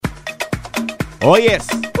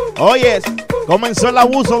Oyes, comenzó el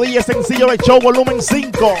abuso, DJ Sencillo del Show, volumen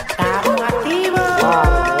 5.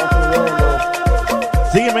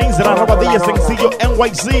 Sígueme en Instagram, @DJ Sencillo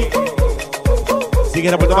NYC.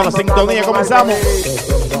 Sigue reportando la sintonía, comenzamos.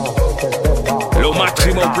 Lo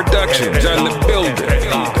Máximo Productions on the building.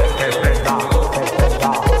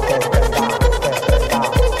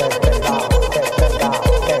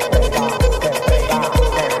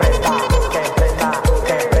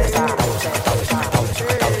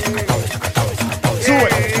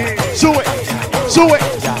 Sube.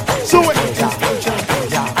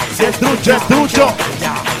 Si es trucho, es trucho.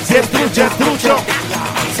 Si es trucho, es trucho.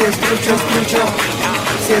 Si es trucho, es trucho.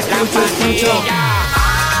 Si es trucho, es trucho.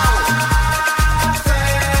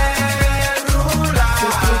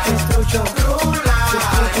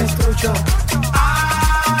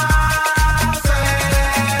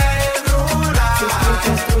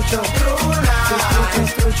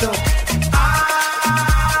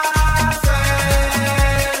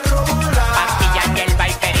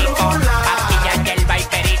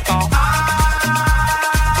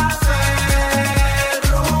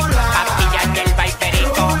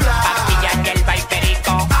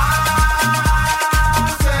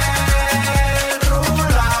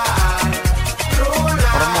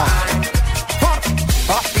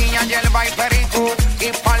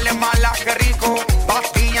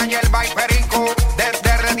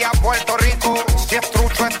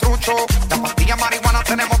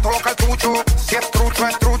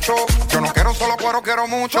 Quiero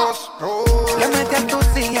muchos. Le metí a tu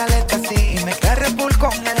silla, le sí, y me quedé Red Bull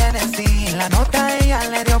con el NC. La nota ella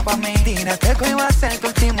le dio pa' mí. Tiraste que iba a ser tu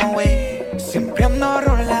último wey. Siempre ando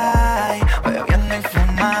rulay, bebiendo y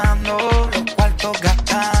fumando, los cuartos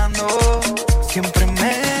gastando. Siempre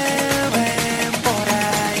me ven por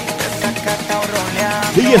ahí, desacatado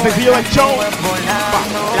roleando. DJ Sencillo del Show.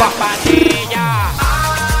 La patilla.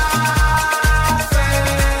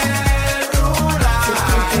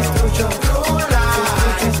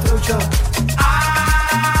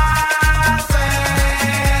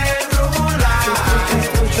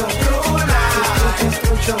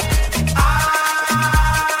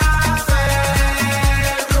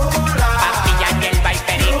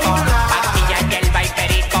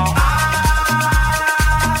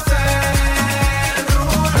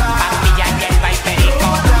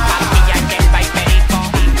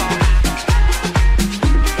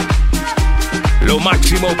 Lo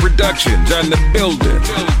Máximo Productions on the building.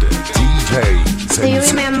 DJ Do you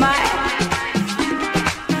remember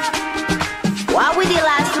what we did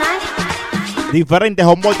last night? Diferentes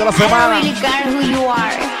homeboys de la I don't semana. really care who you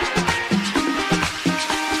are.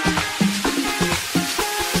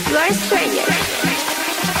 You are a stranger.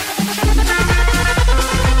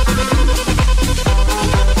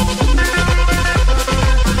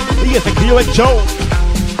 DJ Sencillo del Show.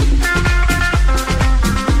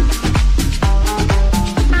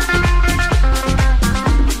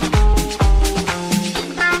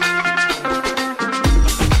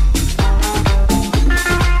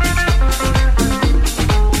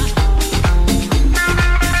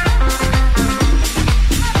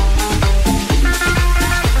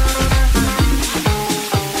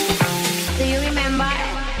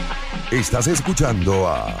 Estás escuchando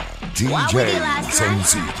a DJ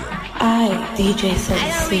Sencillo. Ay, DJ I don't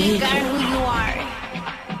really Sencillo. care who you are.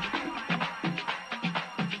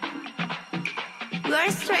 You are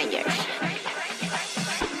a stranger.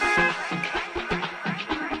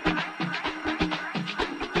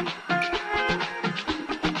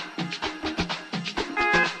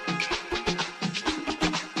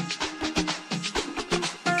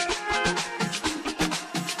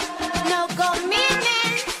 No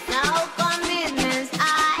commitments, no commitments.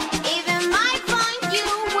 Even my phone you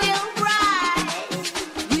will write.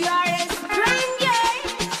 We are strangers.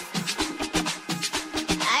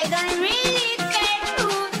 I don't really care who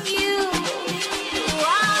you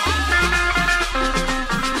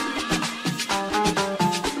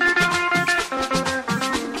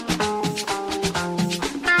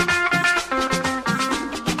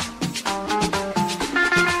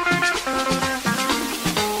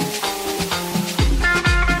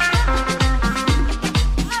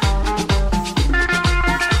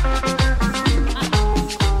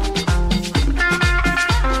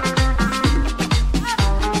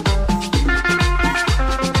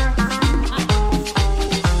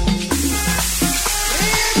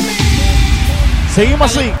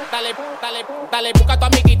Seguimos así. Dale, busca a tu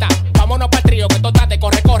amiguita. Vámonos pa'l trío, que total te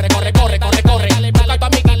corre. Busca a tu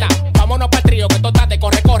amiguita. Vámonos pa'l trío, que total te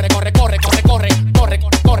corre.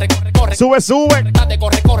 Sube. Date,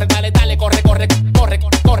 corre, dale, corre.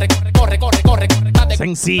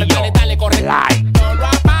 Sencillo. Dale, dale, corre. Like. No lo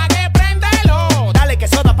apague, préndelo. Dale que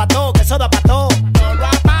soda pa' todo, que soda pa' todo. No lo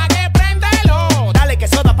apague, préndelo. Dale que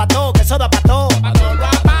soda pa' todo, que soda pa' todo. No lo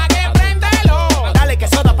apague, préndelo. Dale que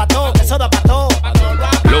soda pa' todo, que soda pa' todo.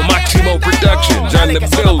 Lo Máximo Productions on the Que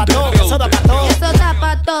soda pa' todo, que soda pa' todo. Eso da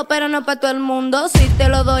pa' todo, pero no pa' todo el mundo. Si te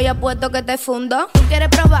lo doy, apuesto que te fundo. ¿Tú quieres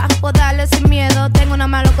probar? Pues dale sin miedo. Tengo una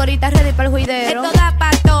malocorita ready para el juidero. Esto da pa'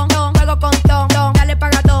 todo, juego con todo. Dale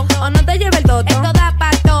paga todo, o no te lleve el toto. Esto da pa'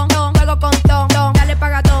 todo, juego con todo. Dale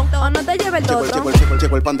paga todo, o no te lleve el toto.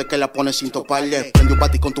 Llegó el pan de que la pone sin toparle. Prende un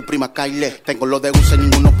bati con tu prima Kyle. Tengo los de UCE,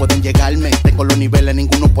 ninguno pueden llegarme. Tengo los niveles,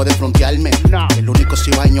 ninguno puede frontearme. No. El único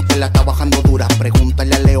cibaño que la está bajando dura.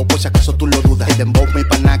 Pregúntale a Leo por si acaso tú lo dudas. El dembow, mi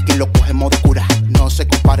panaki, lo cogemos de cura. No se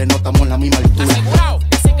compare, no estamos en la misma altura. Asegurado,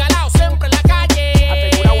 y sin calao, siempre en la calle.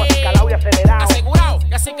 Asegurado, acicalao y acelerado. Asegurado,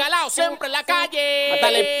 y sin calao, siempre en la calle.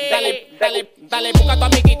 Dale, dale, dale, dale, busca a tu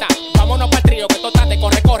amiguita. Vámonos pa'l trío, que totate,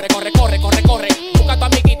 corre, corre, corre, corre, corre, corre. Busca a tu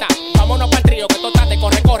amiguita. Vámonos pa'l trío, que totate,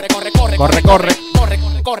 corre, corre, corre, corre, Corre, corre.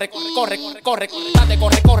 corre, corre, corre, corre, date,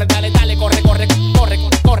 corre, corre, dale, dale, corre, corre, corre,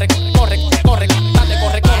 corre, corre, corre, date,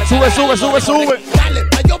 corre, corre. Sube, sube, sube, sube. Dale,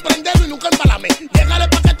 pa' yo prenderlo y nunca empalame. Llegale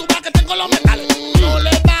pa' que tú veas que tengo los metales. No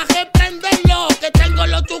le bajes, prenderlo, que tengo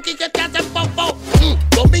los chuquis que te hacen popo.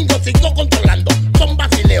 Domingo sigo controlando, son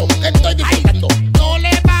vacileos que estoy disfrutando. No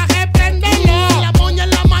le bajes, prenderlo, la moña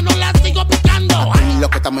en la mano la sigo picando. Lo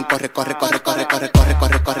que estamos en corre, corre, corre, corre, corre, corre,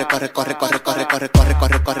 corre, corre, corre, corre, corre, corre, corre, corre,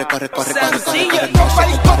 corre, corre, corre, corre, Sencillo, no se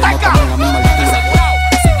compare, no estamos en la misma altura. Asegurado,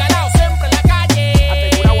 y sin calao, siempre en la calle.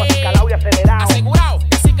 Asegurado, acicalao y acelerado. Asegurado,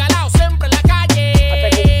 y sin calao, siempre en la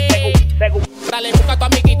calle. Dale, busca a tu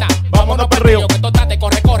amiguita. Vámonos pa'l río. Que totate,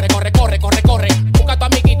 corre, corre, corre, corre, corre, corre. Busca a tu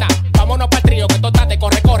amiguita. Vámonos pa'l trío, que totate,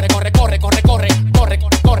 corre, corre, corre, corre, corre, corre, corre, corre,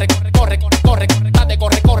 corre, corre, corre, date,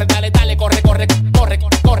 corre, corre, dale, dale, corre, corre, corre,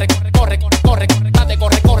 corre, corre, corre, date,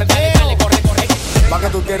 corre, corre, dale, dale, corre, corre. Pa' que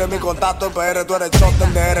tú quieres mi contacto en PR, tú eres chote,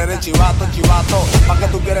 en DR eres chivato, chivato. Pa' que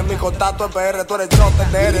tú quieres mi contacto en PR, tú eres chote,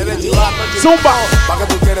 en DR eres chivato, chivato. Zumba. Pa' que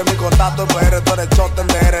tú quieres mi contacto en PR, tú eres chote, en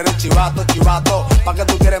DR eres chivato, chivato. Pa' que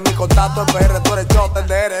tú quieres mi contacto en PR, tú eres chote, en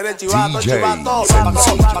DR eres chivato, DJ chivato.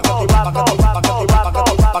 Sencillo.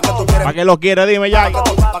 ¿Para qué lo quiere? Dime ya.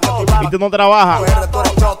 Y tú no trabajas.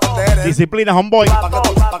 Disciplina, homeboy.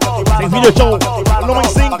 Sencillo show. Volumen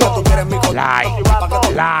 5. Like.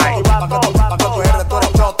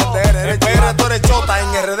 En PR tú eres chota, en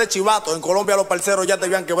RD chivato. En Colombia los parceros ya te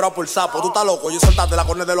habían quebrado por sapo. Tú estás loco, yo saltaste la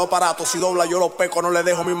cornea de los aparatos. Si dobla yo los peco, no le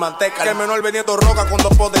dejo mi manteca. Que el menor vendiendo roca con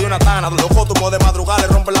 2 potes y una tana. Los cótumos de madrugada le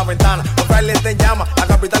rompen la ventana. Los trailers te llama, la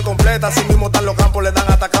capital completa. Así mismo están los campos, le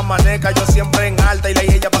dan atacar maneca. Yo siempre en alta y la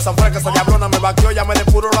ella pasa fresca. Esa diablona me vaqueó, ya me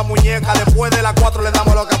depuro la muñeca. Después de las 4 le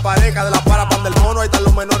damos lo que aparezca. De la para pan del mono, ahí están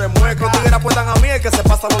los menores muecos. Los tigres apuestan a mí, el que se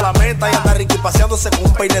pasa no lamenta. Y anda Ricky paseándose con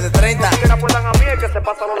un peine de 30. Los tigres apuestan a mí, el que se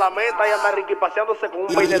pasa no lamenta. Y anda Ricky paseándose con un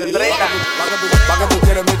peine de 30. Pa' que tú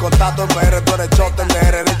quieres mi contacto en PR, tú eres chote, en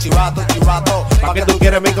DR eres chivato, chivato. ¿Para qué tú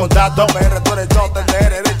quieres mi contacto? En PR, tú eres chote, en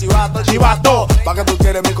DR eres chivato, Chivato. Pa' que tú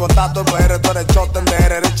quieres mi contacto en PR, tú eres chote, en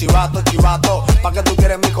DR eres chivato, chivato. Pa' que tú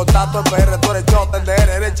quieres mi contacto en PR, tú eres chote, en DR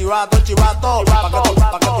eres chivato, chivato. Pa' que tú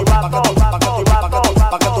quieres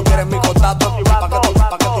mi contacto, pa' que tú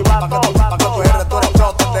PR, tú eres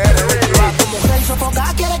chote, en DR eres chivato. Mujer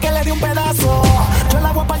sofocada quiere que le dé un pedazo. Yo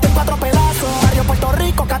la voy a partir en 4 pedazos. Barrio Puerto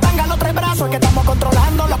Rico, Catanga, los 3 brazos. Es que estamos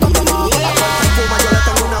controlando los condomos. Fuma, yo le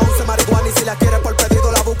tengo una 11 marihuana y si la quieres por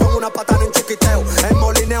pedido la busco en una patana en chiquiteo. En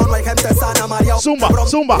Molineo no hay gente sana, María. Zumba,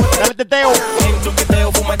 zumba. Dale teteo. En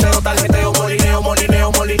chuquiteo, fumeteo, taleteo, molineo,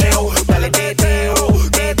 molineo, molineo. Dale teteo,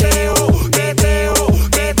 teteo, teteo,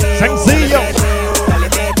 teteo. Sencillo. Dale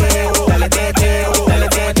teteo, dale teteo, dale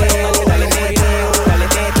teteo, dale teteo, dale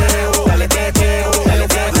teteo, dale teteo, dale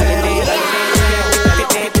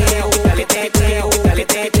teteo, dale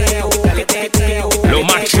teteo, dale teteo. Lo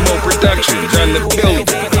Máximo Productions on the building.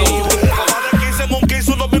 En un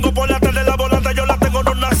quiso un domingo por la tarde la volante yo la tengo,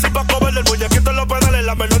 no nací pa' comerle el muñequito en los pedales.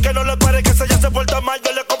 La menor que no le pare que se ya se porta mal,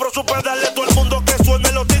 yo le compro su pedales. Todo el mundo que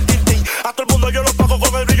suene los tin tin tin. A todo el mundo yo lo pago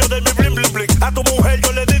con el brillo de mi bling bling bling. A tu mujer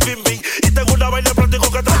yo le di bim bim. Y tengo una vaina práctico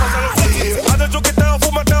que trabaja a los hijos. Ando chuquiteo,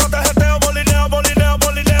 fumeteo, tejeteo, molineo, molineo,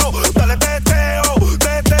 molineo. Dale teteo,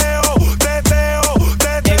 teteo, teteo,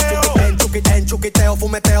 teteo. En chuquiteo,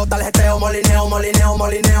 fumeteo, tarjeteo, molineo, molineo,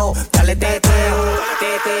 molineo. Dale teteo,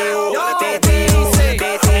 teteo, teteo.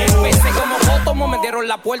 Empecé como foto, me dieron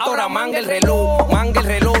la puerta, ahora manga el reloj.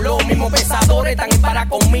 Los mismos pesadores están en para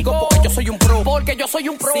conmigo porque yo soy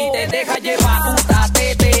un pro. Si te dejas llevar, tú estás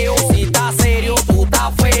teteo. Si estás serio, tú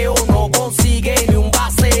estás feo. No consigues ni un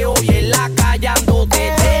baseo y en la calle ando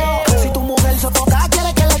teteo. Si tu mujer sofoca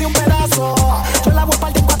quiere que le dé un pedazo. Yo la voy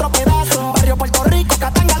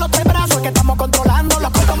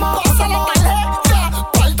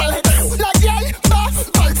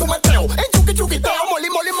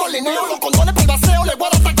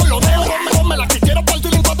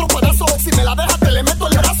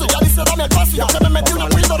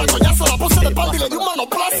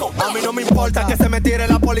me tire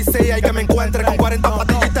la policía y que me encuentre con 40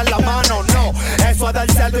 patillitas en la mano. No, eso es del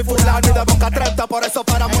cerdo y fulano y de boca 30, por eso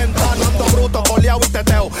paramos en vano. Ando bruto, coleado y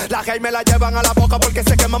teteo. La gay me la llevan a la boca porque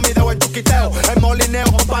se quema mi dedo en chuquiteo. El molineo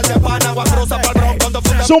con par de pan, agua cruza por el bronco cuando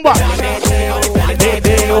funda. Zumba.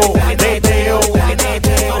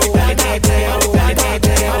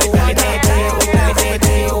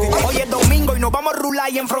 Hoy es domingo y nos vamos a rular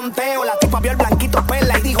y en fronteo. La tipa vio el blanquito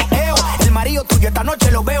pela y dijo, eo, el marido tuyo esta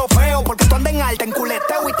noche lo veo feo, porque tú andas en alta, en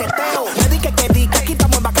culeteo y teteo. Me di que aquí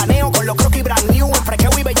estamos en bacaneo, con los croquis brand new, en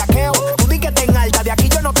frequeo y bellaqueo. Tú di que te en alta, de aquí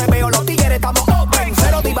yo no te veo, los tigres estamos open,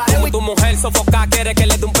 cero divareo y... Tu mujer sofoca, quiere que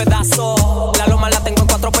le dé un pedazo. La loma la tengo en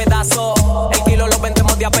 4 pedazos. El kilo lo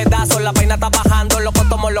vendemos de a pedazos. La vaina está bajando, loco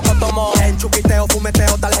tomo. En chuquiteo,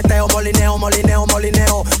 fumeteo, tarjeteo, molineo, molineo,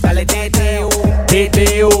 molineo. Dale teteo.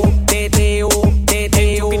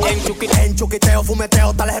 En chuquiteo,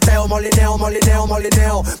 fumeteo, tarjeteo, molineo, molineo,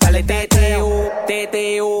 molineo. Dale teteo. Dale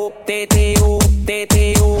teteo. Dale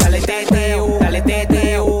teteo. Dale teteo. Dale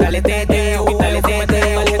teteo. Dale teteo. Dale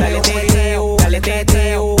teteo. Dale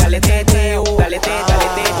teteo. Dale teteo. Dale teteo.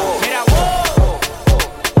 Mira vos.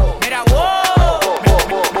 Mira vos.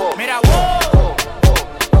 Mira vos.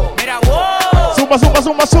 Mira vos.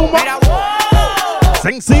 Zumba. Mira vos.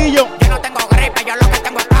 Sencillo. Yo no tengo gripe, yo lo que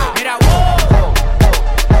tengo está. Mira vos.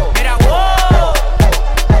 Mira vos.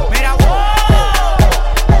 Mira vos.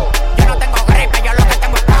 Yo no tengo gripe, yo lo que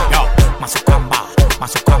tengo está. Yo, Mazucamba.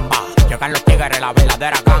 Llegan los tigres, la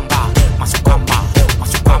verdadera ganga. Mazucamba.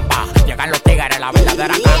 Llegan los tigres, la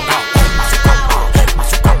verdadera ganga.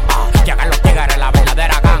 Mazucamba. Llegan los tigres, la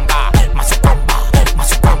verdadera ganga. Mazucamba.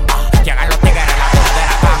 Llegan los tigres, la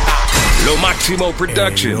verdadera ganga. Lo Máximo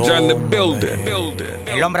Productions on the building.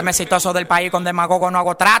 El hombre más exitoso del país, con demagogo no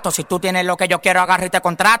hago trato. Si tú tienes lo que yo quiero, agarra y te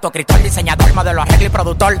contrato. Escritor, diseñador, modelo, arreglo y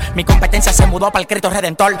productor. Mi competencia se mudó para el Cristo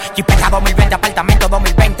Redentor. Jipeca 2020, apartamento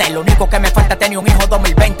 2020. Lo único que me falta es tener un hijo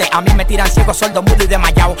 2020. A mí me tiran ciego, sordo, mudo y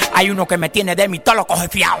desmayado. Hay uno que me tiene de mí, todo lo coge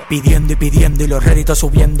fiao. Pidiendo y los réditos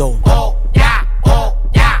subiendo. Oh, ya.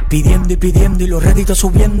 Pidiendo y los réditos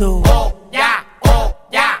subiendo. Oh, ya.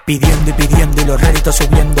 Pidiendo y los réditos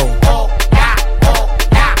subiendo. Oh, ya.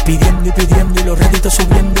 Pidiendo y los réditos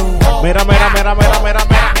subiendo. Mira. Mira vos.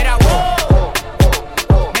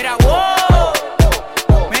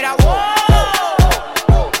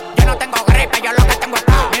 Yo no tengo gripe, yo lo que tengo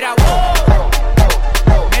está. Mira vos.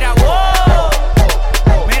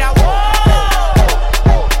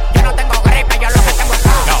 Yo no tengo gripe, yo lo que tengo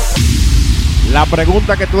está. La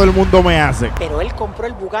pregunta que todo el mundo me hace. Pero él compró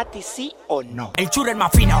el Bugatti, ¿sí o no? El churro es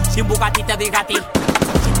más fino, si un Bugatti te diga a ti.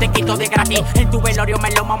 Te quito de gratis, en tu velorio me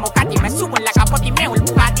lo mamo Katy. Me subo en la capota y meo el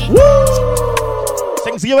Bugatti.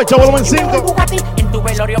 Sencillo de Chavo volumen 5. En tu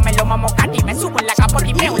velorio me lo mamo Katy. Me subo en la capota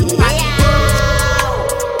y meo el Bugatti.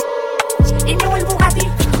 Y meo el Bugatti.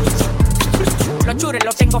 Los churros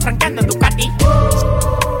los tengo franqueando en Ducati.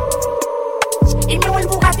 Y meo el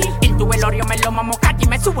Bugatti. En tu velorio me lo mamo Katy.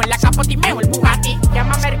 Me subo en la capota y meo el Bugatti.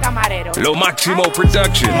 Llámame el camarero. Lo Máximo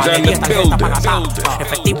Productions on the building.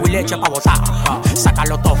 Efectivo y leche pa' botar.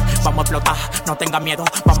 Sácalo todo, vamos a explotar. No tengas miedo,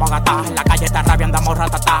 vamos a gastar. La calle está rabia, andamos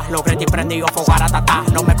ratatá. Los Greti prendidos, fogaratata.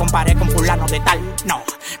 No me comparé con fulano de tal. No,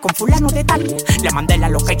 con fulano de tal. Le mandé la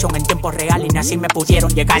location en tiempo real y ni así me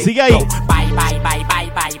pudieron llegar. Sigue ahí. Bye.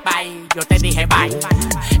 Yo te dije bye.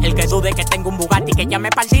 El que dude que tengo un Bugatti, que llame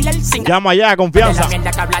para el dealer. Llama ya, confianza. De la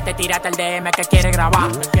mierda que hablaste, tírate el DM que quiere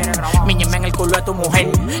grabar. Miñeme en el culo de tu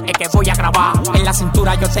mujer, es que voy a grabar. En la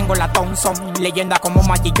cintura yo tengo la Thompson. Leyenda como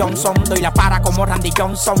Magic Johnson. Doy la para como Randy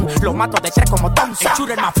Johnson. Lo mato de 3 como Thompson. El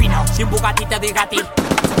churro es más fino, si un Bugatti te diga a ti.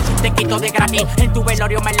 Te quito de gratis, en tu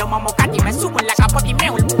velorio me lo mamo Katy. Me subo en la capota y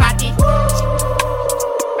meo el Bugatti.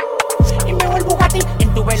 Y meo el Bugatti.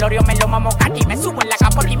 En tu velorio me lo mamo Katy. Me subo en la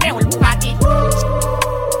capota y meo el Bugatti.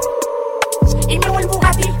 Y meo el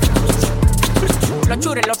Bugatti. Los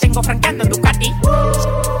churros los tengo franqueando en Ducati.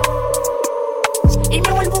 Y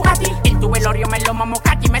meo el Bugatti. En tu velorio me lo mamo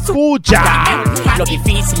Katy. Me subo. Escucha. Lo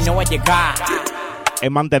difícil no es llegar,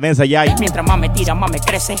 es mantenerse ya ahí. Mientras más me tira, más me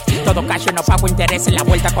crece. Todo cacho, no pago intereses. La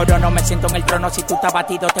vuelta corono, me siento en el trono. Si tú estás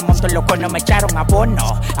batido, te monto en los conos. Me echaron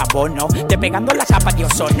abono. Despegando la capa de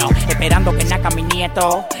ozono. Esperando que nazca mi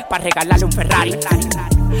nieto para regalarle un Ferrari.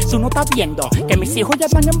 Tú no estás viendo que mis hijos ya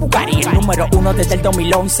van en Bugatti. El número 1 desde el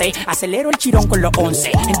 2011. Acelero el chirón con los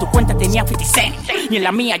 11. En tu cuenta tenía 50 cent y en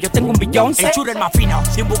la mía yo tengo un billón. El churro es más fino,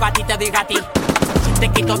 si un Bugatti te diga a ti. Te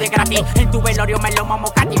quito de gratis, en tu velorio me lo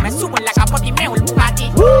mamo Katy. Me subo en la capota y meo el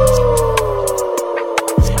Bugatti.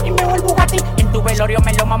 Y meo el Bugatti. En tu velorio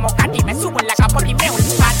me lo mamo Katy. Me subo en la capota y meo el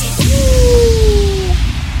Bugatti.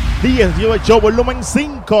 10 lleva el show, volumen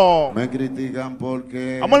 5. Me critican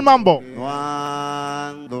porque vamos al mambo. No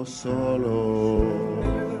ando solo.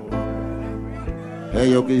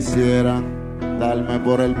 Ellos quisieran darme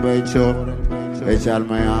por el pecho,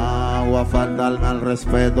 echarme agua, faltarme al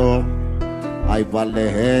respeto. Hay par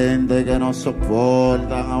de gente que no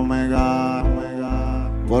soportan a Omega,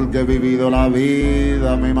 porque he vivido la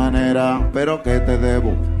vida a mi manera. Pero ¿qué te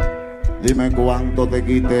debo? Dime cuánto te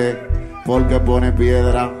quité, porque pone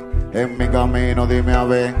piedra en mi camino. Dime a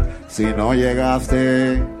ver si no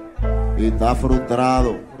llegaste y estás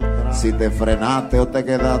frustrado, si te frenaste o te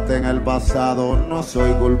quedaste en el pasado. No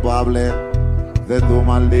soy culpable de tu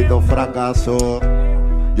maldito fracaso.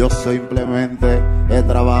 Yo simplemente he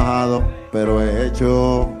trabajado, pero he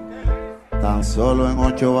hecho tan solo en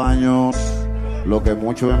 8 años lo que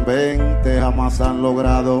muchos en 20 jamás han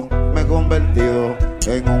logrado. Me he convertido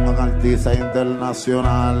en un artista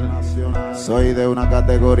internacional. Soy de una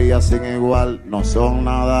categoría sin igual. No son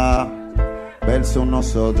nada versus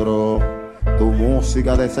nosotros. Tu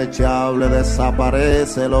música desechable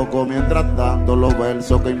desaparece, loco. Mientras tanto los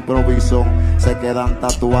versos que improviso se quedan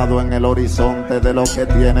tatuados en el horizonte de lo que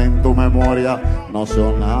tiene en tu memoria. No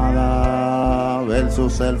son nada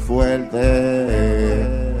versus el fuerte.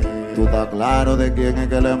 Tú estás claro de quién es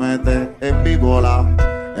que le mete en mi bola,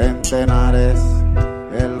 en Tenares,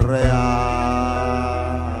 el real.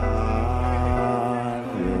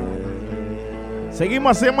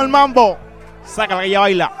 Seguimos, hacemos el mambo. Sácala que ella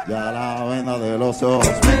baila. Ya la venda de los ojos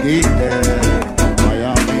me quité. No hay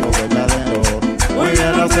amigos verdaderos. Muy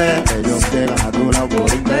bien lo sé, ellos llegan a tu lado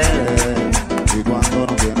por interés. Y cuando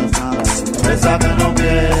no tienes nada, te sacan los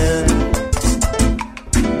pies.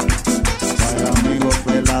 No hay amigos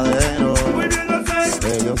verdaderos. Muy bien lo sé,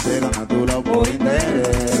 ellos llegan a tu lado por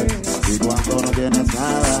interés. Y cuando no tienes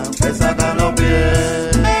nada, te sacan los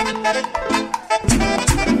pies.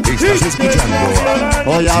 Estás escuchando a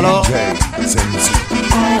Óyalo. DJ Sensi.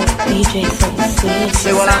 DJ Sensi.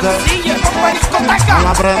 Sigo volando. Vamos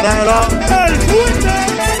a prenderlo. El fuerte.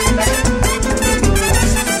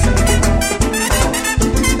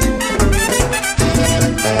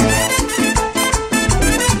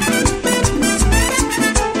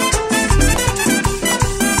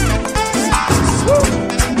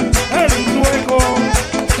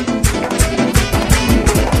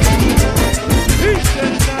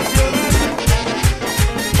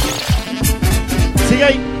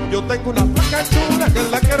 Yo tengo una flaca chula que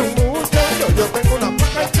la quiero mucho. Yo tengo una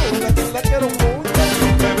flaca chula que la quiero mucho.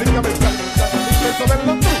 Me brinca, me salta y me saben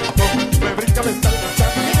los trucos. Me brinca, me salta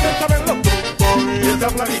y me saben los trucos. Y esa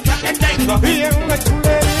flaquita que tengo bien una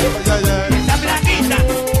chulería. Esa flaquita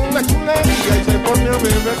una chulería. Y se pone a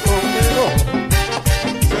beber conmigo.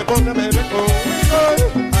 Se pone a beber conmigo.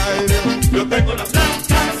 Ay, Dios. Yo tengo una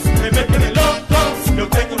flaca que me tiene loco. Yo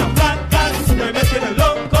tengo una flaca que me tiene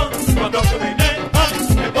loco. Cuando se me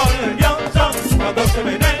se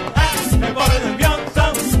menea, me pone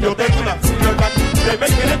nervioso. Yo tengo una flaca que me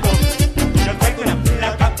quiere todo. Yo tengo una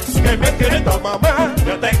flaca que me quiere todo, mamá.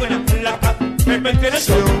 Yo tengo una flaca que me quiere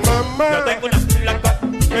todo, mamá. Yo tengo una flaca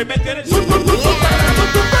que me quiere todo.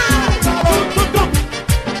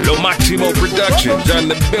 Lo Máximo Productions on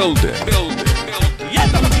the building. Y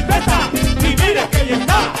esta bicicleta, y mira que ella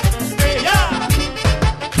está.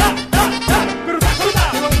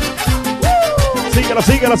 Síguelo,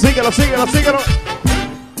 síguelo, síguelo, síguelo, síguelo.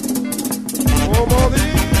 Como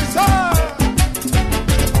dice.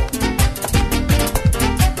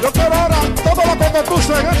 Yo quiero ahora todo lo que te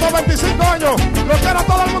puse en estos 25 años. Lo quiero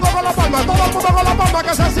todo el mundo con la palma. Todo el mundo con la palma.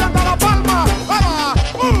 Que se sienta la palma. ¡Para!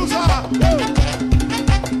 ¡Usa!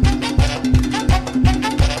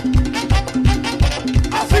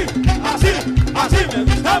 Así, así, así me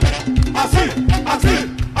gusta. Así, así,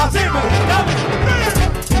 así me gusta.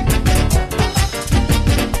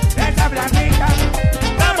 Esa blanquita,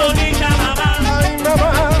 la bonita mamá. Ay,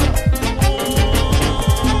 mamá.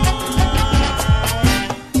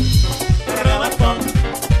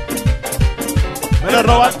 Me lo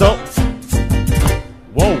roban todo.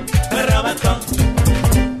 Wow. Me roban todo.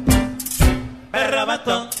 Me roban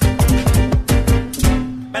todo.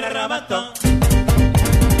 Me roban todo.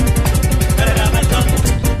 Me roban todo.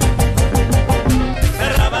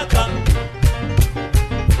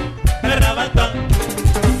 Me roban todo.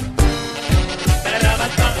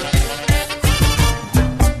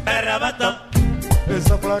 Me roban todo.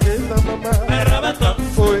 Esa flaquita mamá me arrebató.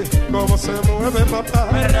 Uy, cómo se mueve papá.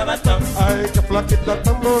 Me arrebató. Ay, qué flaquita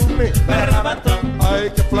tan bonita. Me arrebató. Ay,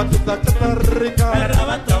 qué flaquita que tan rica. Me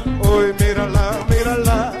arrebató. Uy, mírala,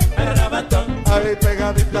 mírala. Me arrebató. Ay,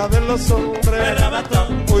 pegadita de los hombres. Me arrebató.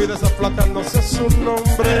 Uy, de esa flaca no sé su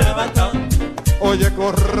nombre. Me arrebató. Oye,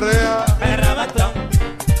 Correa,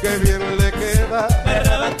 que bien le queda.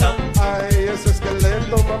 Ay, ese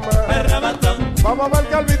esqueleto, mamá. Vamos a ver,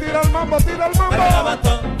 Calvi, tira el mambo, tira el mambo.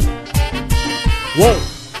 Wow.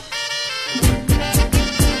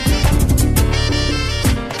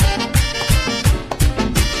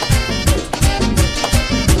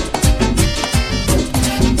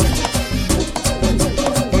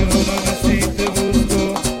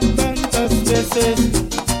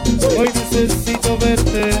 Hoy necesito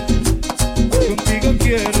verte, contigo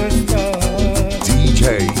quiero estar.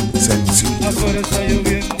 DJ Sencillo. Afuera está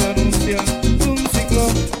lloviendo, anuncian un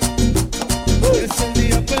ciclón. Es el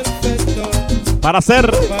día perfecto para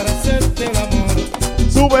hacerte el amor.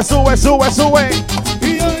 Sube, sube, sube, sube.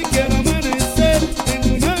 Y hoy quiero amanecer en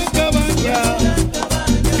una cabaña,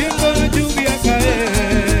 viendo la lluvia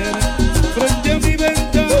caer frente a mi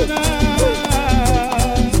ventana.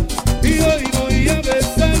 Y hoy voy a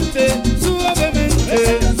besarte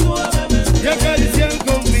suavemente y acariciar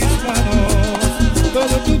con mis manos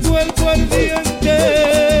todo tu cuerpo ardiente.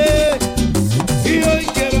 Y hoy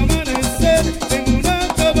quiero amanecer en una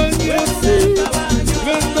cabaña,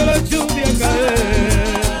 viendo la lluvia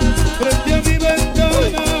caer frente a mi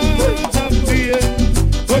ventana. También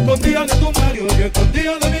fue escondida de tu marido y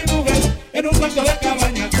escondida de mi mujer en un cuarto de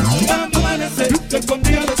cabaña. Vamos a amanecer,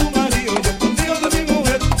 escondida de tu marido y escondida de mi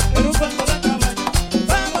mujer en un cuarto de cabaña.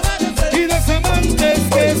 Vamos a amanecer. Y los amantes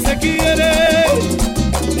que se quieren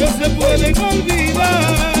no se pueden olvidar.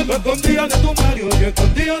 Escondida de tu marido y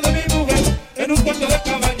escondida de mi mujer en un cuarto de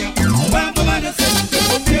cabaña. Vamos a amanecer,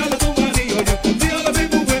 escondida de tu marido y escondida de mi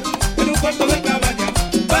mujer en un cuarto de cabaña.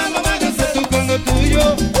 Vamos a amanecer, tú con lo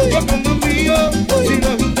tuyo, yo con lo mío. Si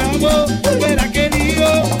nos juntamos, verá que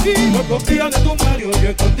lío. Escondida de tu marido y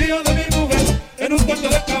escondida de mi mujer en un cuarto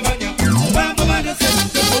de cabaña. Vamos a amanecer,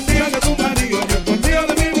 escondida de tu marido y escondida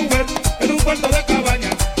de mi mujer en un cuarto de cabaña.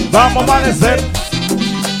 Vamos a amanecer.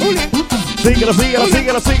 Síguelo, síguelo,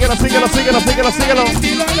 síguelo, síguelo, síguelo, síguelo, síguelo, síguelo.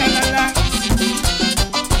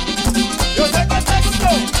 Yo sé que te gustó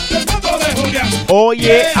el fondo de Julián.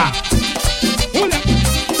 Oye, Julián,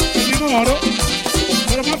 el mismo oro,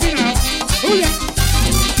 pero más final. Julián.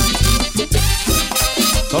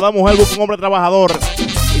 Toda mujer busca un hombre trabajador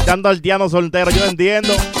y tanto altiano soltero, yo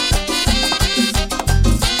entiendo.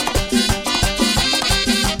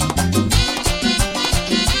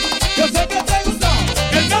 Yo sé que te gustó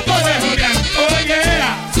el campo de Julián. Oye,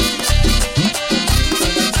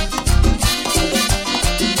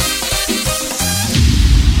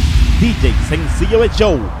 DJ Sencillo el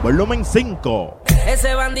Show, volumen 5.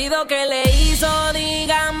 Ese bandido que le hizo,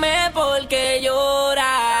 dígame por qué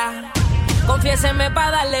llora. Confiéseme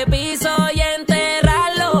para darle piso y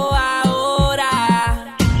enterrarlo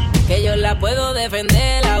ahora. Que yo la puedo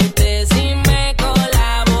defender a usted si me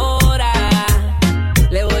colabora.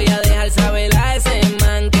 Le voy a dejar saber a ese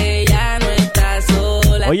man que ya no está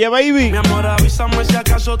sola. Oye, baby. Mi amor, avísame si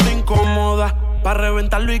acaso te incomoda. Pa'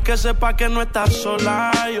 reventarlo y que sepa que no estás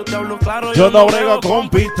sola. Yo te hablo claro, yo no brego con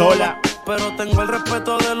pistola. Pero tengo el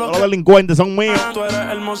respeto de los delincuentes son míos. Tú eres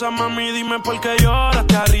hermosa, mami, dime por qué lloras.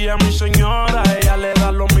 Te haría mi señora. Ella le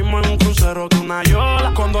da lo mismo en un crucero que una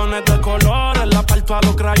yola. Condones de colores, la parto a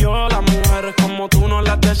los crayolas. Mujeres como tú no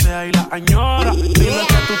las deseas y las añoras. Dile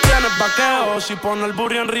que tú tienes vaqueo. Si pone el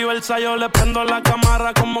burro en Riverside, yo le prendo la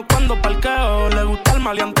cámara como cuando parqueo. Le gusta el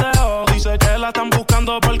maleanteo. Dice que la están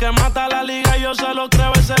buscando porque mata la liga. Y yo se lo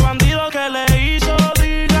creo, ese bandido que le hizo.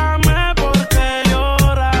 Dígame por qué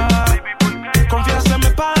llora.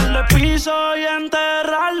 Confiéseme para darle piso y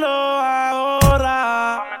enterrarlo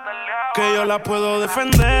ahora. Que yo la puedo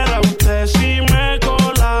defender a usted si me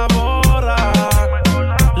colabora.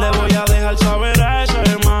 Le voy a dejar saber a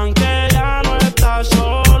ese man que ya no está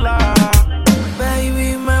sola.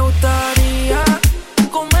 Baby, me gustaría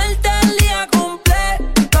comerte el día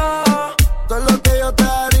completo. Todo lo que yo te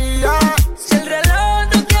haría. Si el reloj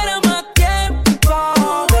no quiere más tiempo,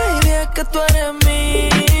 baby, es que tú eres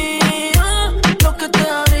mío. Lo que te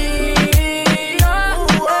haría.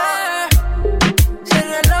 Si el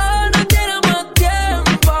reloj no quiere más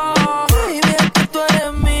tiempo, baby, es que tú eres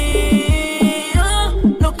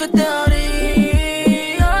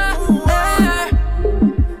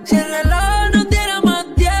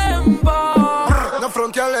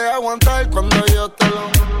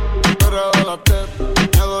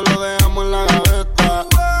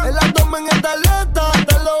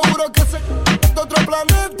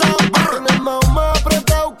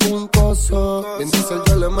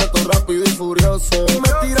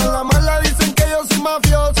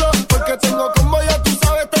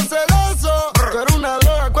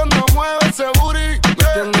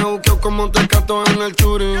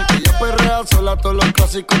perrea sola todos los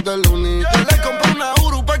clásicos del uni. Yo le compré una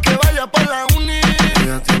Uru pa' que vaya pa' la uni.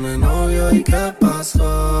 Ella tiene novio y ¿qué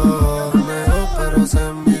pasó? Negó pero se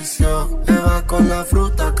envició. Le vas con la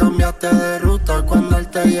fruta, cambiaste de ruta. Cuando él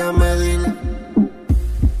te llame dile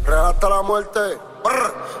real hasta la muerte.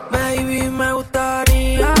 Brr. Baby, me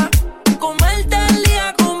gustaría comerte el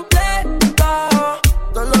día completo.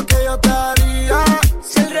 Todo lo que yo te haría.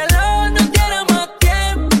 Si el reloj no tiene más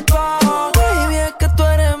tiempo. Baby, es que tú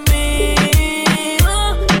eres mío.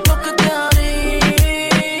 Lo que te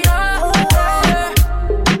haría.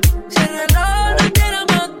 Si el reloj no tiene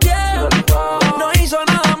más tiempo. No hizo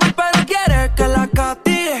nada mal, pero quiere que la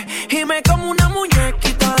castigue. Y me como una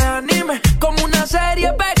muñequita de anime. Como una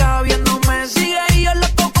serie pega viéndome sigue. Y yo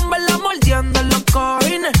loco con verla mordiendo en los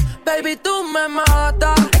cojines. Baby, tú me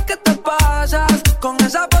matas. Es que te pasas. Con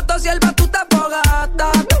esa foto sierva tú te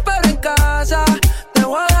afogatas. Te espero en casa. Te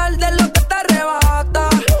voy a dar de lo que te arrebata.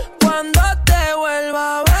 Cuando te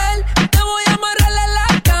vuelva a ver, te voy a amarrar en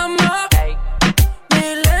la cama.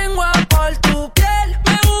 Mi lengua por tu piel.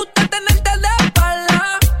 Me gusta tenerte de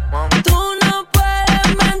espalda. Tú no puedes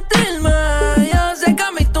mentirme. Yo sé que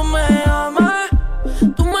a mí tú me amas.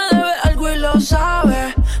 Tú me debes algo y lo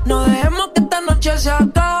sabes. No dejemos que esta noche se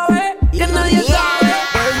acabe. Que nadie sabe.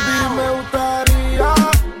 Baby, me gustaría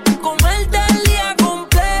Comerte el día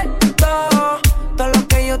completo. Todo lo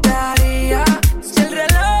que yo te haría. Si el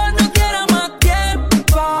reloj no quiere más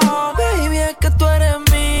tiempo. Baby, es que tú eres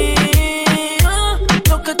mío.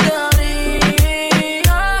 Lo que te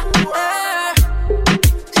haría.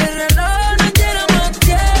 Si el reloj no quiere más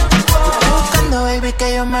tiempo. Buscando, baby,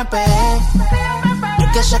 que yo me pegué.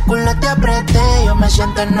 Y que ese culo te apreté. Yo me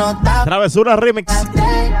siento en nota. Travesura Remix.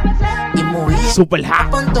 Y muy bien. Super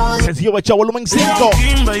hot. Sencillo Becho volumen 5.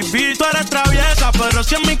 King, baby, tú eres traviesa, pero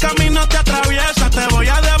si en mi camino te atraviesa, te voy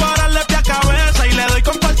a devorar de pie a cabeza y le doy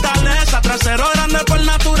con fortaleza. Trasero grande por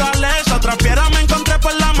naturaleza, otra piedra me encontré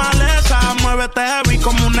por la maleza. Muévete heavy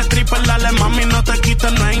como un stripper, dale mami, no te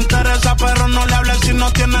quites, no interesa, pero no le hables si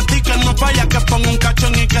no tienes ticket. No falla que ponga un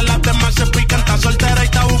cachón y que las demás se piquen. Está soltera y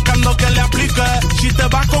está buscando que le aplique. Si te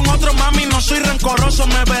vas con otro, mami, no soy rencoroso,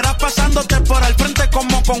 me verás pasándote por el frente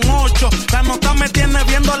como con 8. La nota me tiene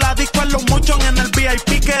viendo la disco en los muchos. En el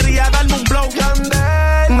VIP quería darme un blow.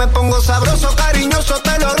 Me pongo sabroso, cariñoso,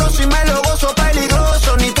 te lo rozo y me lo gozo.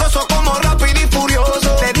 Peligroso, nitroso como rápido y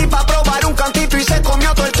furioso. Le di pa' probar un cantito y se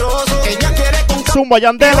comió todo el trozo. Ella quiere con Zumba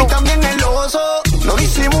Yandelo. Y también el oso. No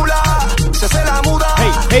disimula, se hace la muda.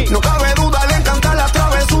 Hey. No cabe duda, le encanta la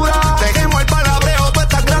travesura. Dejemos el palabreo, tú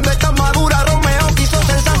estás grande, estás madura. Romeo quiso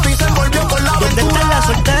ser santo y se envolvió con la aventura. ¿Dónde está la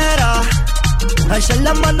soltera? Alza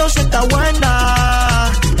las manos, está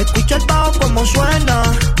buena. Escucha el bajo como suena.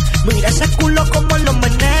 Mira ese culo como lo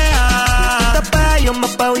menea. Te pegué, yo me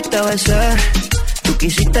pego y te besé. Tú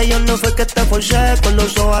quisiste, yo no fue que te forcé. Con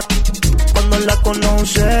los ojos cuando la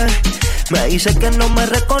conoce. Me dice que no me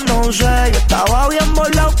reconoce. Yo estaba bien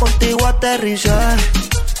volado, contigo aterricé.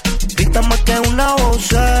 Grita más que una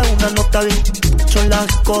voz, una nota bien, son las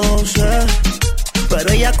 12. Pero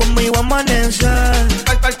ella conmigo amanece.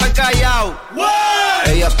 Está callao.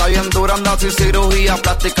 Ella está bien dura, anda sin cirugía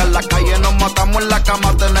plástica. En la calle nos matamos, en la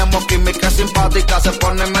cama tenemos química simpática. Se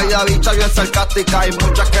pone media bicha bien sarcástica. Hay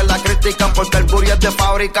muchas que la critican porque el booty es de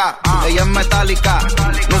fábrica. Ella es metálica,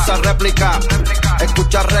 no usa réplica.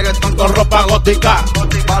 Escucha reggaetón con ropa gótica.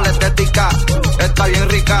 Vale estética, está bien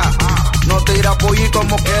rica. No tira pulli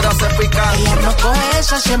como quiera se pica. Ella no coge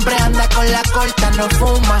esa, siempre anda con la corta, no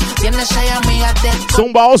fuma. Tiene 6 amigas de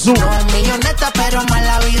Zumba Osu. No es milloneta, pero más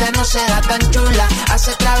la vida no se da tan chula.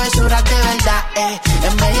 Hace travesuras de verdad,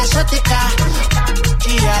 es medio exótica.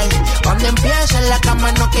 Cuando empieza en la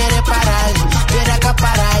cama no quiere parar. Quiere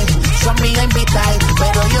acaparar, su amiga invitar.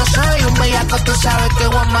 Pero yo soy un bellaco, tú sabes que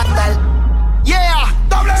voy a matar. Yeah,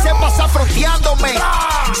 se pasa fronteándome.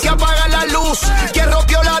 Se apaga la luz. Quien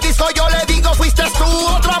rompió la disco, yo le digo, fuiste tú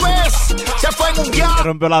otra vez. Se fue en un viaje.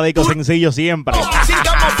 Rompió la disco sencillo siempre. Sin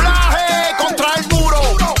camuflaje contra el muro.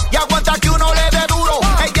 Y aguanta que uno le dé duro.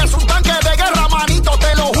 Ella es un tanque de guerra, manito,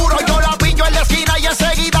 te lo juro. Yo la pillo en la esquina y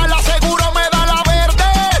enseguida la aseguro. Me da la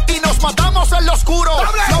verde y nos matamos en lo oscuro.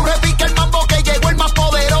 No repique el mambo que llegó el más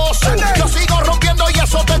poderoso. Yo sigo rompiendo y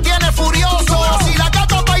eso te tiene furioso. Si las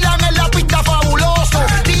gatas bailan en la pista, fabuloso.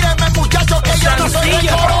 Tírenme, muchachos, que yo no soy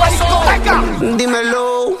rencoroso.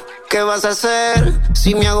 Dímelo, ¿qué vas a hacer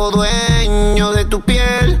si me hago dueño de tu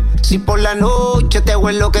piel? Si por la noche te hago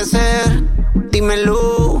enloquecer.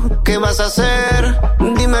 Dímelo, ¿qué vas a hacer?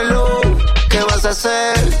 Dímelo, ¿qué vas a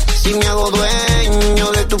hacer si me hago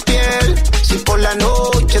dueño de tu piel? Si por la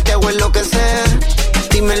noche te hago enloquecer.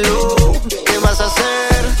 Dímelo, ¿qué vas a hacer?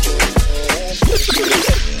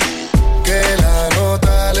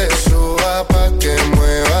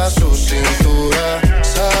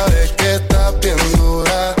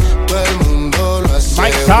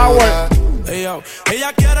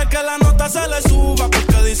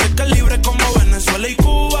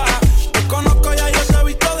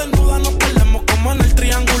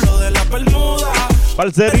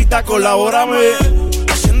 Parcerita, colabórame.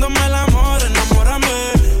 Haciéndome el amor, enamórame.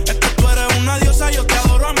 Es que tú eres una diosa, yo te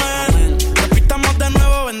adoro, amén. Repitamos de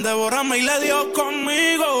nuevo, ven, devórame. Y le dio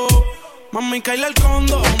conmigo. Mami, caíle el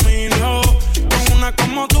condominio. Con una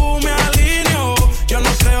como tú me alineo. Yo no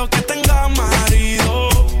creo que tenga marido,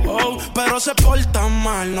 pero se porta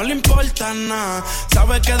mal, no le importa nada.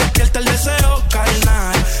 Sabe que despierta el deseo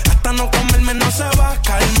carnal. Hasta no comerme no se va a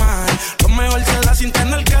calmar. Lo mejor se da sin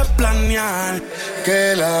tener que planear.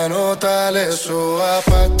 Que la nota le suba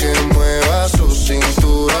pa' que mueva su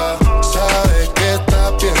cintura. Sabe que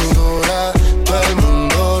está bien dura, todo el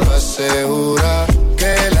mundo lo asegura.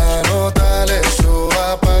 Que la nota le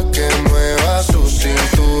suba pa' que mueva su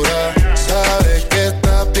cintura. Sabe que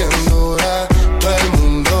está bien dura, todo el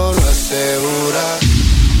mundo lo asegura.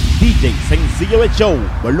 DJ Sencillo del Show,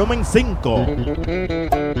 volumen 5.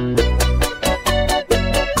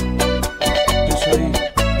 Yo soy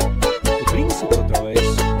tu príncipe otra vez.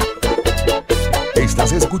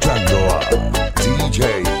 Estás escuchando a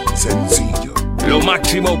DJ Sencillo. Lo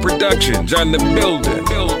Máximo Productions on the building.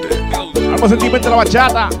 Vamos a sentimiento de la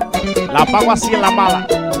bachata. La pago así en la mala.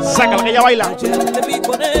 Sácala que ella baila. Ayer te vi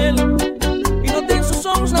con él y noté en sus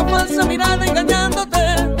ojos una falsa mirada engañándote.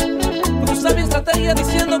 Con tu sabia estrategia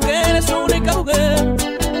diciendo que eres su única mujer.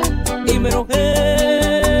 Y me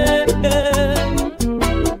enojé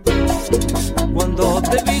cuando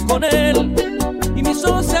te vi con él y mis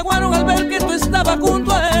ojos se aguaron al ver que tú estabas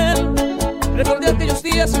junto a él. Recordé aquellos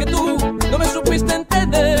días que tú no me supiste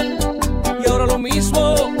entender y ahora lo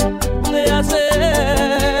mismo te hace.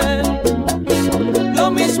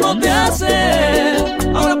 Lo mismo te hace.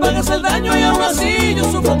 Ahora pagas el daño y aún así yo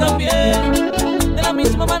sufro también. De la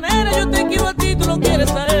misma manera yo te quiero a ti, tú lo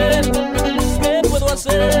quieres a él. ¿Qué puedo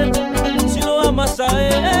hacer si lo amas a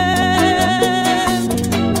él?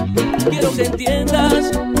 Quiero que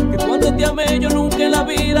entiendas que cuando te amé yo nunca en la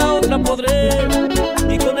vida otra podré.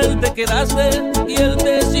 Y con él te quedaste y él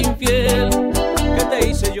te es infiel. ¿Qué te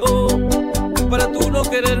hice yo para tú no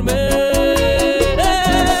quererme?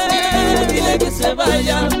 Dile que se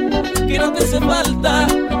vaya, que no te hace falta,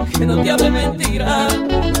 que no te hable mentira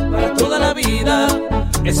para toda la vida.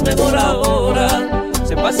 Es mejor ahora,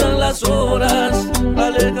 se pasan las horas,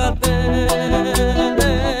 aléjate.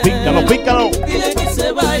 Pícalo, pícalo. Dile que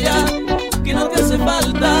se vaya, que no te hace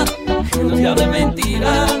falta, que no te hable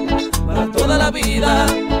mentira para toda la vida.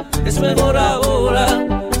 Es mejor ahora,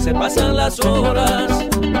 se pasan las horas,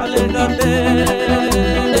 aléjate.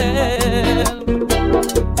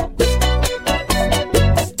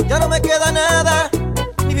 Ya no me queda nada,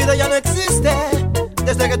 mi vida ya no existe.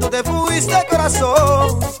 Desde que tú te fuiste,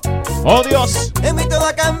 corazón. ¡Oh, Dios! En mí todo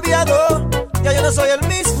ha cambiado, ya yo no soy el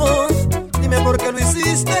mismo. Dime por qué lo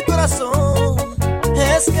hiciste, corazón.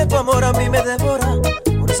 Es que tu amor a mí me devora,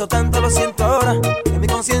 por eso tanto lo siento ahora. En mi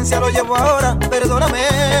conciencia lo llevo ahora, perdóname.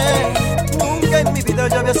 Nunca en mi vida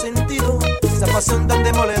yo había sentido esa pasión tan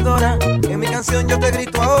demoledora. En mi canción yo te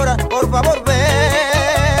grito ahora, por favor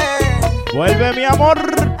ven. Vuelve mi amor.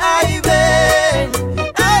 Ay ven,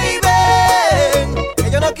 que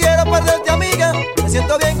yo no quiero perderte, amiga. Me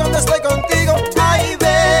siento bien cuando estoy contigo. Ay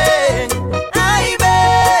ven,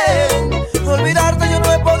 olvidarte yo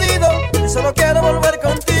no he podido. Yo solo quiero volver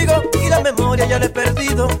contigo y la memoria ya la he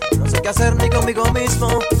perdido. No sé qué hacer ni conmigo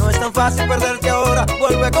mismo. No es tan fácil perderte ahora.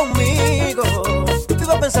 Vuelve conmigo.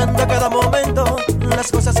 Vivo pensando a cada momento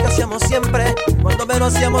las cosas que hacíamos siempre, cuando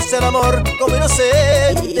menos hacíamos el amor como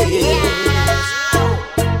inocentes.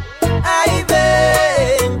 Ay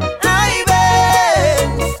ven,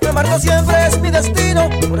 me marco siempre es mi destino,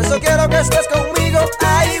 por eso quiero que estés conmigo.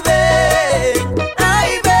 Ay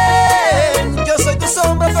ven, yo soy tu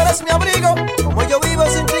sombra, tú eres mi abrigo, como yo vivo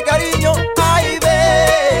sin ti cariño. Ay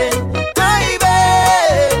ven,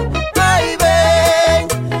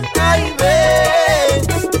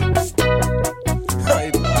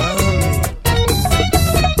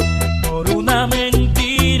 Por una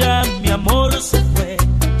mentira mi amor se fue,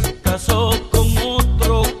 se casó con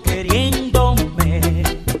otro queriéndome.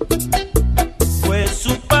 Pues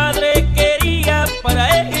su padre quería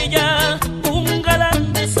para ella un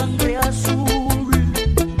galán de sangre azul.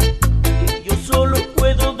 Y yo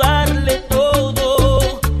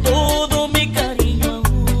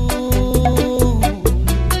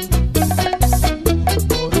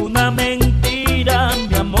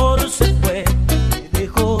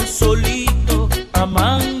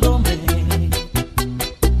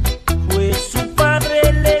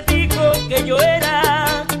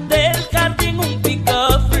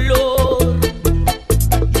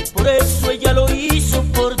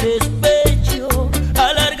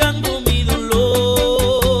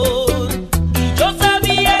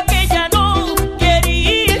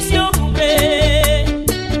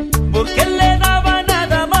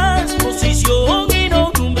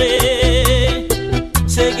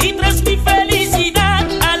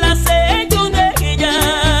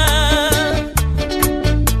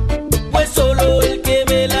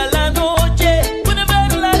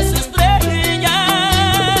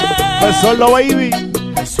Hazlo, baby.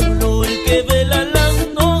 Solo el que vela las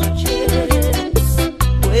noches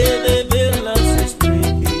puede ver las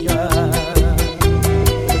estrellas.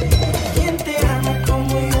 ¿Quién te ama como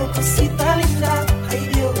yo, cosita linda? Ay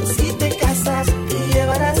Dios, si te casas te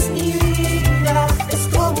llevarás mi vida. Es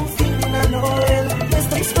como un fin de una novela,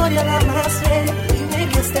 nuestra historia la más bella. Dime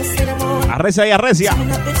que este es el amor. Arrecia y arrecia.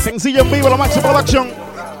 Sencillo en vivo, la Maxi Production.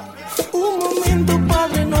 Un momento,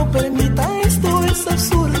 padre, no permita esto, es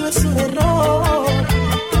absurdo, es un error.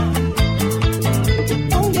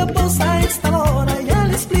 Ponga pausa a esta hora, ya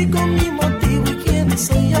le explico mi motivo y quién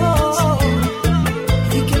soy yo.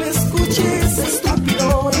 Y que me escuches,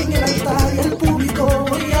 estúpido, en el altar y al público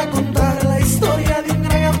voy a contar la historia de un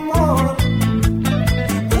gran amor.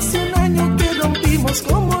 Hace un año que rompimos,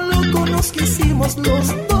 como locos nos quisimos, los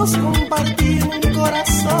dos compartir un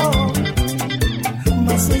corazón.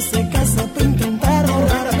 Mas hoy se casa para intentar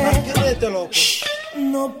robarme. Shh,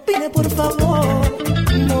 no opine por favor.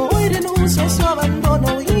 No hoy renuncio a su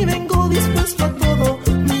abandono y vengo dispuesto a todo.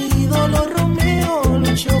 Mi ídolo Romeo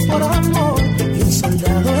luchó por amor. Y un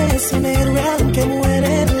soldado es un héroe aunque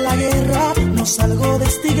muere en la guerra. No salgo de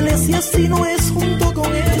esta iglesia si no es junto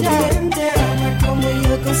con ella. ¿Quién te ama como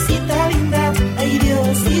yo, cosita linda? Ay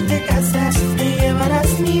Dios, si te casas te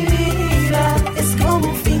llevarás mi vida. Es como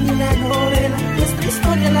un fin de una novela, nuestra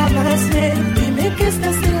historia la más bella. Dime que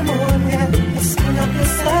esta ceremonia es una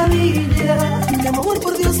pesadilla. Mi amor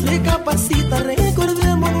por Dios recapacita,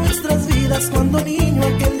 recordemos nuestras vidas. Cuando niño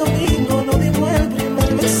aquel domingo no dimos el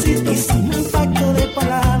primer besito. Y sin un pacto de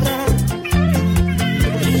palabras,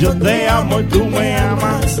 yo te amo y tú me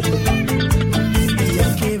amas. Y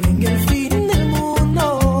aunque venga el fin del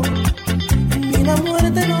mundo, ni la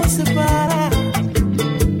muerte nos separa.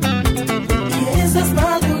 Y esas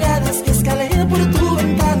madrugadas que escalé por tu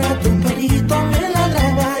ventana, tu perito me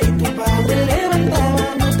ladraba y tu padre levantaba.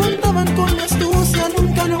 No contaban con la astucia,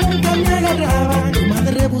 nunca me agarraba. Tu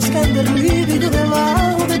madre buscando el ruido y yo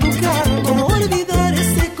debajo de tu cama. ¿Cómo olvidar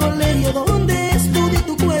ese colegio donde estudié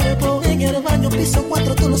tu cuerpo? En el baño piso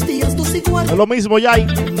 4 todos los días, 2 y 4. Es lo mismo, Yay.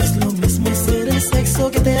 No es lo mismo ser el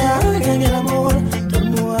sexo que te haga en el amor. Tu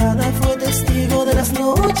almohada fue testigo de las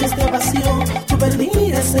noches de pasión. Tú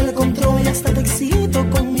perdías el control y hasta te excito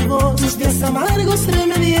con mi voz. Tus días amargos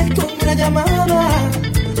remedié con una llamada.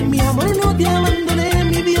 Mi amor, no te abandoné,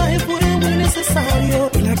 mi viaje fue muy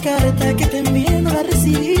necesario. Y la carta que te envié no la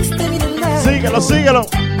recibiste ni en nada. Síguelo, síguelo.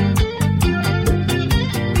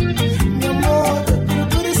 Mi amor, pero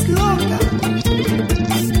tú eres loca.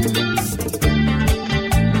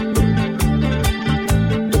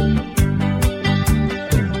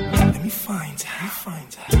 Let me find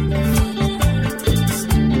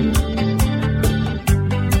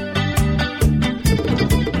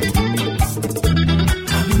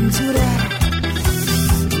Aventura.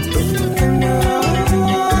 No.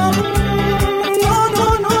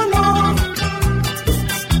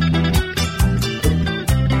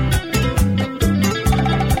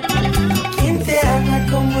 ¿Quién te ama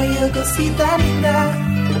como yo, cosita linda?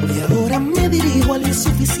 Y ahora me dirijo al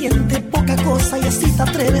insuficiente, poca cosa, y así te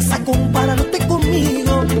atreves a compararte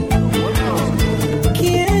conmigo.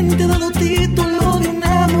 ¿Quién te ha dado título de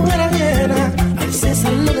una mujer ajena? Al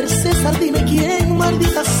César lo del César, dime quién,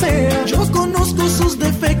 maldita sea. Yo conozco sus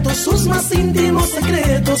defectos, sus más íntimos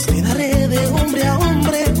secretos. Te daré de hombre a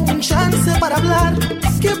hombre un chance para hablar.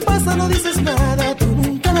 ¿Qué pasa? No dices nada, tú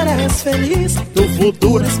nunca me harás feliz. Tu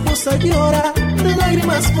futura esposa llora de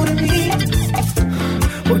lágrimas por mí.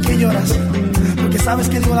 ¿Por qué lloras? Porque sabes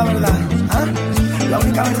que digo la verdad, ¿ah? La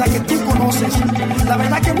única verdad que tú conoces, la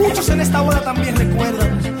verdad que muchos en esta boda también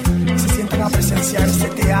recuerdan y se sienten a presenciar este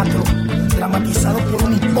teatro dramatizado por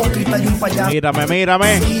un hipócrita y un payaso.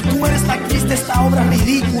 Mírame. Y tú eres la actriz de esta obra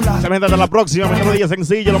ridícula. Se me hasta la próxima, mi nuevo día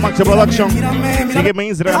sencillo, lo Maxi Production. Mírame. Sígueme en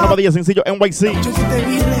Instagram, nuevo día sencillo, NYC.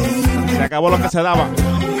 Se acabó lo que se daba.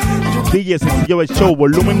 DJ Sencillo del Show,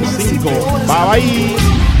 volumen 5. Bye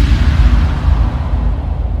bye.